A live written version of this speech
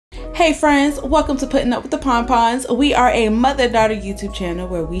Hey friends, welcome to Putting Up with the Pompons. We are a mother-daughter YouTube channel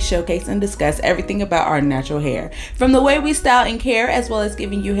where we showcase and discuss everything about our natural hair. From the way we style and care, as well as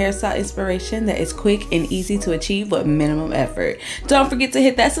giving you hairstyle inspiration that is quick and easy to achieve with minimum effort. Don't forget to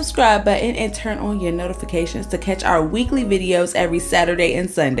hit that subscribe button and turn on your notifications to catch our weekly videos every Saturday and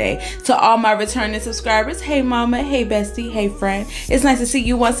Sunday. To all my returning subscribers, hey mama, hey bestie, hey friend. It's nice to see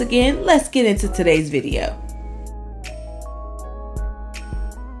you once again. Let's get into today's video.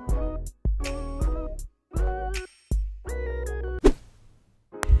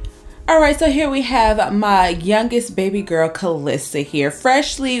 Alright, so here we have my youngest baby girl, Callista here,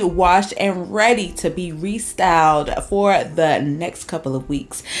 freshly washed and ready to be restyled for the next couple of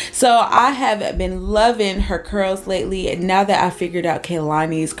weeks. So I have been loving her curls lately, and now that I figured out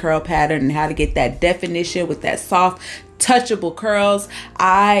Kaylani's curl pattern and how to get that definition with that soft, touchable curls,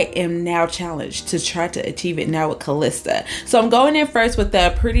 I am now challenged to try to achieve it now with Callista. So I'm going in first with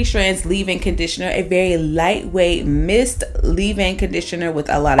the Pretty Strands leave-in conditioner, a very lightweight mist leave-in conditioner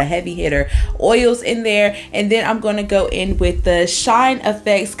with a lot of heavy hitter oils in there. And then I'm going to go in with the Shine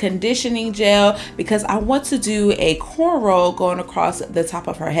Effects conditioning gel because I want to do a cornrow going across the top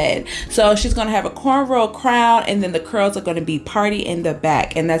of her head. So she's going to have a cornrow crown, and then the curls are going to be party in the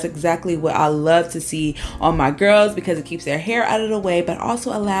back, and that's exactly what I love to see on my girls because it keeps their hair out of the way, but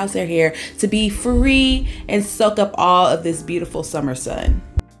also allows their hair to be free and soak up all of this beautiful summer sun.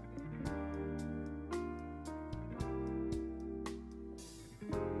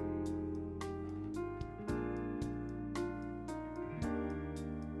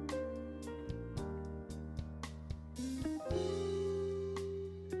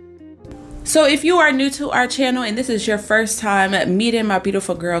 So if you are new to our channel and this is your first time meeting my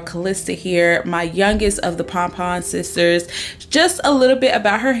beautiful girl Callista here, my youngest of the Pompon sisters, just a little bit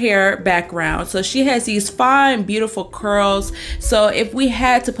about her hair background. So she has these fine, beautiful curls. So if we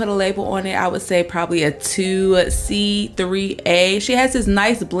had to put a label on it, I would say probably a 2C, 3A. She has this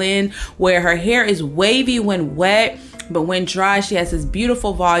nice blend where her hair is wavy when wet, but when dry, she has this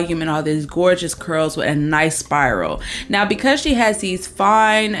beautiful volume and all these gorgeous curls with a nice spiral. Now, because she has these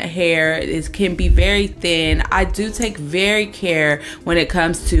fine hair, it can be very thin. I do take very care when it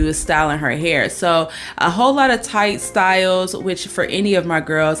comes to styling her hair. So a whole lot of tight styles, which for any of my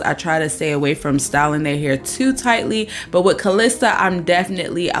girls, I try to stay away from styling their hair too tightly. But with Callista, I'm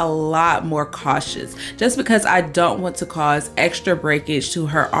definitely a lot more cautious just because I don't want to cause extra breakage to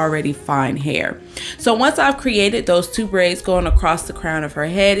her already fine hair. So once I've created those two braids going across the crown of her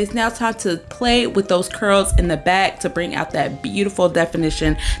head, it's now time to play with those curls in the back to bring out that beautiful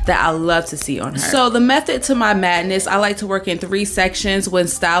definition that I love to see on her. So the method to my madness, I like to work in 3 sections when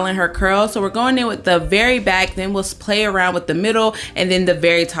styling her curls. So we're going in with the very back, then we'll play around with the middle, and then the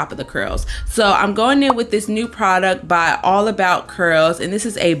very top of the curls. So I'm going in with this new product by All About Curls, and this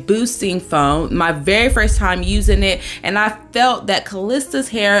is a boosting foam. My very first time using it, and I felt that Callista's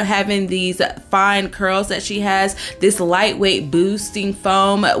hair, having these fine curls that she has, this lightweight boosting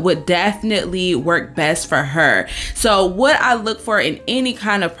foam would definitely work best for her. So what I look for in any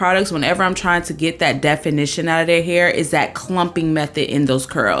kind of products whenever I'm trying to get that definition out of their hair is that clumping method in those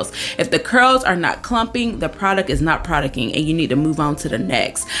curls. If the curls are not clumping, the product is not producting and you need to move on to the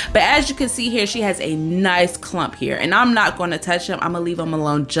next. But as you can see here, she has a nice clump here, and I'm not going to touch them. I'm gonna leave them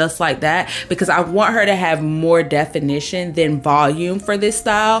alone just like that because I want her to have more definition than volume for this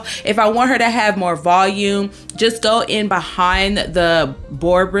style. If I want her to have more volume, just go in behind the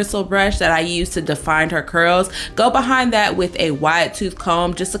boar bristle brush that I use to define her curls. Go behind that with a wide tooth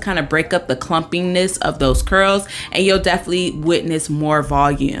comb just to kind of break up the clumpiness of those curls, and you'll definitely witness more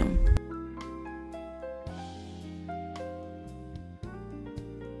volume.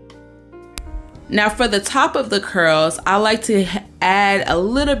 Now for the top of the curls, I like to add a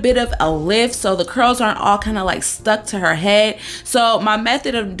little bit of a lift so the curls aren't all kind of like stuck to her head. So my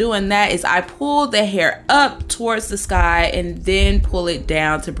method of doing that is I pull the hair up towards the sky and then pull it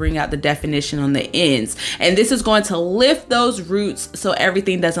down to bring out the definition on the ends. And this is going to lift those roots so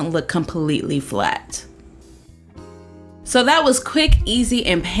everything doesn't look completely flat. So that was quick, easy,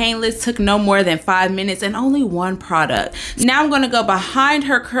 and painless. Took no more than 5 minutes and only one product. Now I'm going to go behind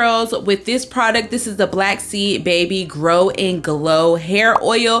her curls with this product. This is the Black Seed Baby Grow and Glow Hair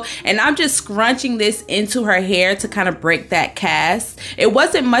Oil, and I'm just scrunching this into her hair to kind of break that cast. It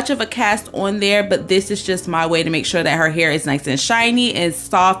wasn't much of a cast on there, but this is just my way to make sure that her hair is nice and shiny and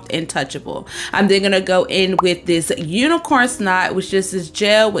soft and touchable. I'm then going to go in with this Unicorn Snot, which is this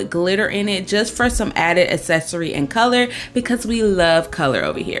gel with glitter in it, just for some added accessory and color, because we love color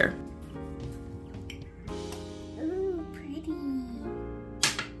over here. Ooh, pretty.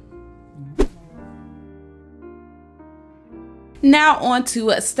 Now on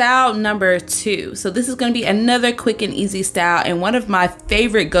to style number 2. So this is going to be another quick and easy style and one of my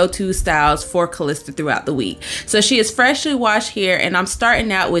favorite go-to styles for Calista throughout the week. So she is freshly washed hair and I'm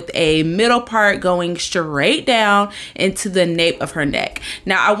starting out with a middle part going straight down into the nape of her neck.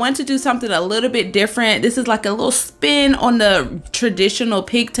 Now I want to do something a little bit different. This is like a little spin on the traditional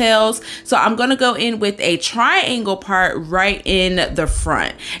pigtails. So I'm going to go in with a triangle part right in the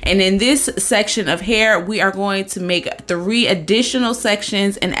front. And in this section of hair, we are going to make 3 additional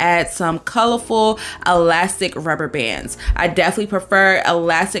sections and add some colorful elastic rubber bands. I definitely prefer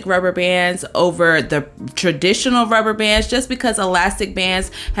elastic rubber bands over the traditional rubber bands just because elastic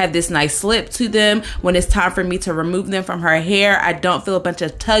bands have this nice slip to them. When it's time for me to remove them from her hair, I don't feel a bunch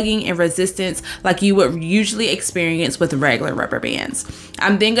of tugging and resistance like you would usually experience with regular rubber bands.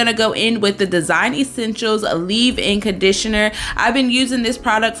 I'm then going to go in with the Design Essentials leave-in conditioner. I've been using this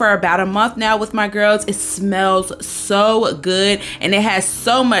product for about a month now with my girls. It smells so good and it has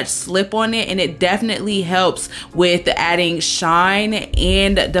so much slip on it, and it definitely helps with adding shine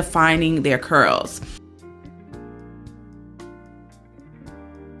and defining their curls.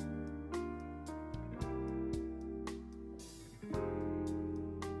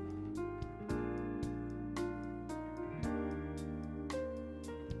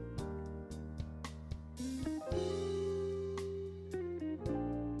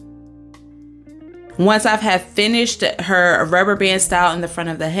 Once I've have finished her rubber band style in the front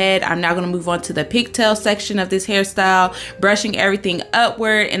of the head, I'm now going to move on to the pigtail section of this hairstyle, brushing everything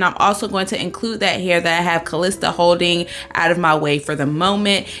upward. And I'm also going to include that hair that I have Calista holding out of my way for the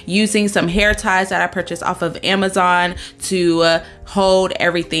moment, using some hair ties that I purchased off of Amazon to hold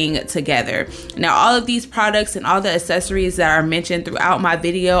everything together. Now, all of these products and all the accessories that are mentioned throughout my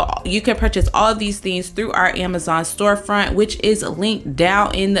video, you can purchase all of these things through our Amazon storefront, which is linked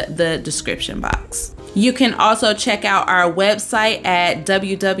down in the description box. You can also check out our website at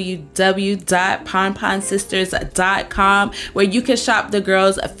www.ponponsisters.com, where you can shop the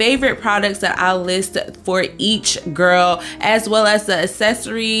girls' favorite products that I'll list for each girl, as well as the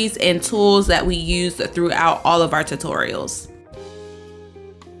accessories and tools that we use throughout all of our tutorials.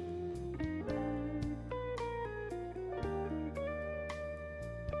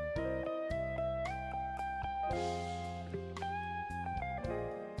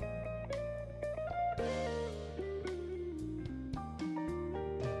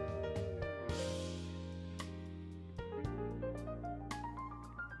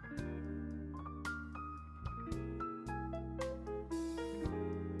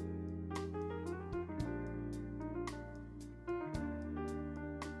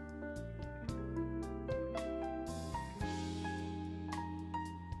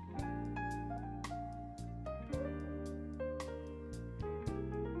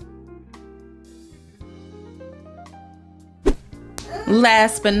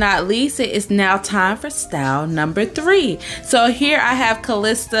 Last but not least, it is now time for style number 3. So here I have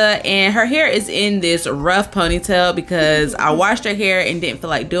Calista, and her hair is in this rough ponytail because I washed her hair and didn't feel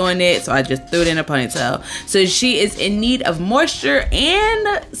like doing it, so I just threw it in a ponytail. So she is in need of moisture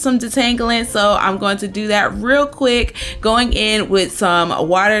and some detangling, so I'm going to do that real quick, going in with some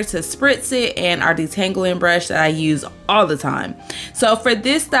water to spritz it and our detangling brush that I use all the time. So for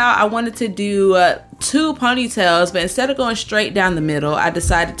this style, I wanted to do 2 ponytails, but instead of going straight down the middle, I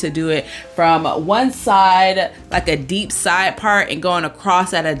decided to do it from one side, like a deep side part, and going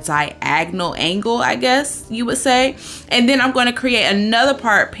across at a diagonal angle, I guess you would say. And then I'm going to create another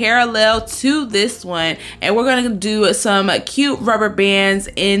part parallel to this one, and we're going to do some cute rubber bands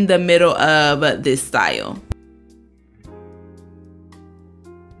in the middle of this style.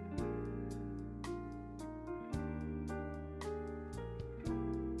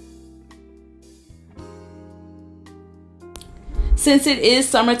 Since it is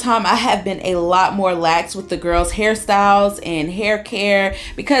summertime, I have been a lot more lax with the girls' hairstyles and hair care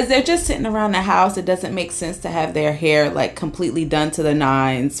because they're just sitting around the house. It doesn't make sense to have their hair like completely done to the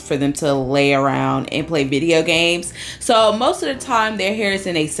nines for them to lay around and play video games. So most of the time their hair is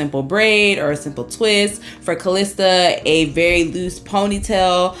in a simple braid or a simple twist. For Calista, a very loose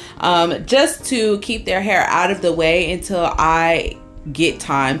ponytail, just to keep their hair out of the way until I get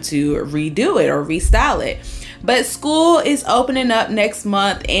time to redo it or restyle it. But school is opening up next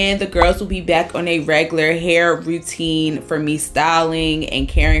month and the girls will be back on a regular hair routine for me styling and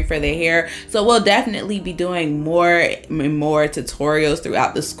caring for their hair. So we'll definitely be doing more and more tutorials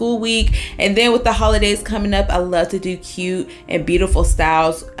throughout the school week. And then with the holidays coming up, I love to do cute and beautiful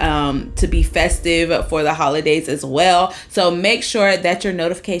styles to be festive for the holidays as well. So make sure that your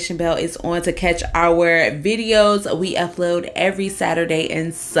notification bell is on to catch our videos. We upload every Saturday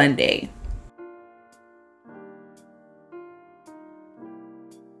and Sunday.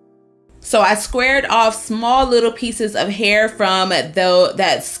 So I squared off small little pieces of hair from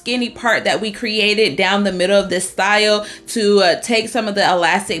that skinny part that we created down the middle of this style to take some of the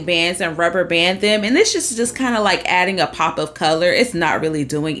elastic bands and rubber band them. And this is just kind of like adding a pop of color. It's not really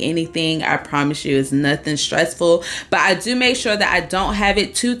doing anything. I promise you, it's nothing stressful. But I do make sure that I don't have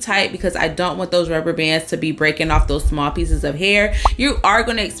it too tight because I don't want those rubber bands to be breaking off those small pieces of hair. You are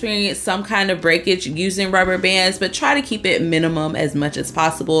going to experience some kind of breakage using rubber bands, but try to keep it minimum as much as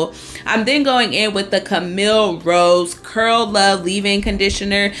possible. I'm then going in with the Camille Rose Curl Love leave-in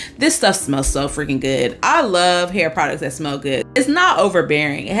conditioner. This stuff smells so freaking good. I love hair products that smell good. It's not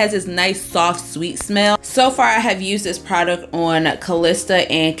overbearing. It has this nice, soft, sweet smell. So far, I have used this product on Callista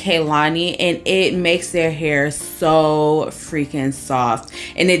and Kehlani, and it makes their hair so freaking soft.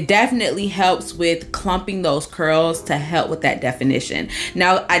 And it definitely helps with clumping those curls to help with that definition.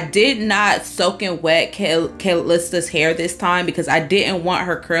 Now, I did not soak and wet Callista's hair this time because I didn't want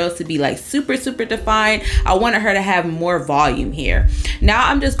her curls to be like super defined. I wanted her to have more volume here. Now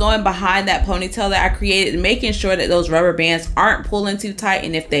I'm just going behind that ponytail that I created and making sure that those rubber bands aren't pulling too tight,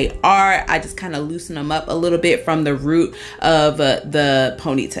 and if they are, I just kind of loosen them up a little bit from the root of the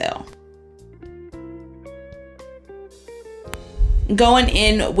ponytail. Going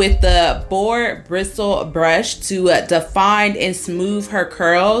in with the board bristle brush to define and smooth her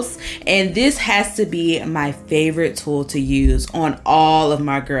curls, and this has to be my favorite tool to use on all of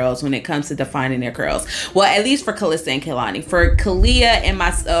my girls when it comes to defining their curls. Well, at least for Callista and Kehlani. For Kalia and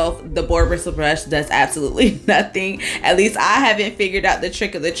myself, the board bristle brush does absolutely nothing. At least I haven't figured out the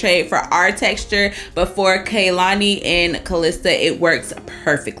trick of the trade for our texture, but for Kehlani and Callista, it works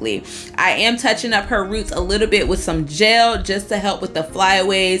perfectly. I am touching up her roots a little bit with some gel just to help with the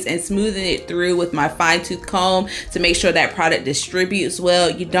flyaways and smoothing it through with my fine tooth comb to make sure that product distributes well.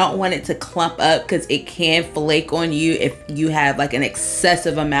 You don't want it to clump up because it can flake on you if you have like an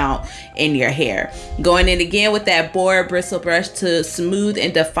excessive amount in your hair. Going in again with that board bristle brush to smooth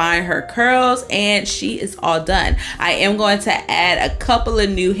and define her curls, and she is all done. I am going to add a couple of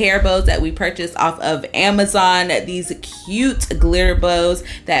new hair bows that we purchased off of Amazon. These cute glitter bows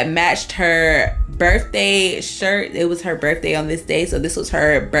that matched her birthday shirt. It was her birthday on this day, so this was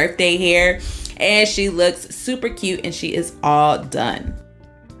her birthday hair, and she looks super cute and she is all done.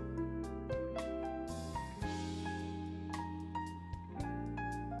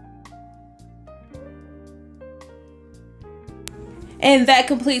 And that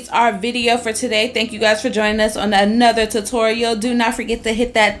completes our video for today. Thank you guys for joining us on another tutorial. Do not forget to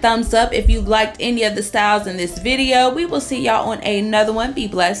hit that thumbs up if you liked any of the styles in this video. We will see y'all on another one. Be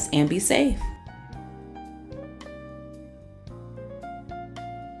blessed and be safe.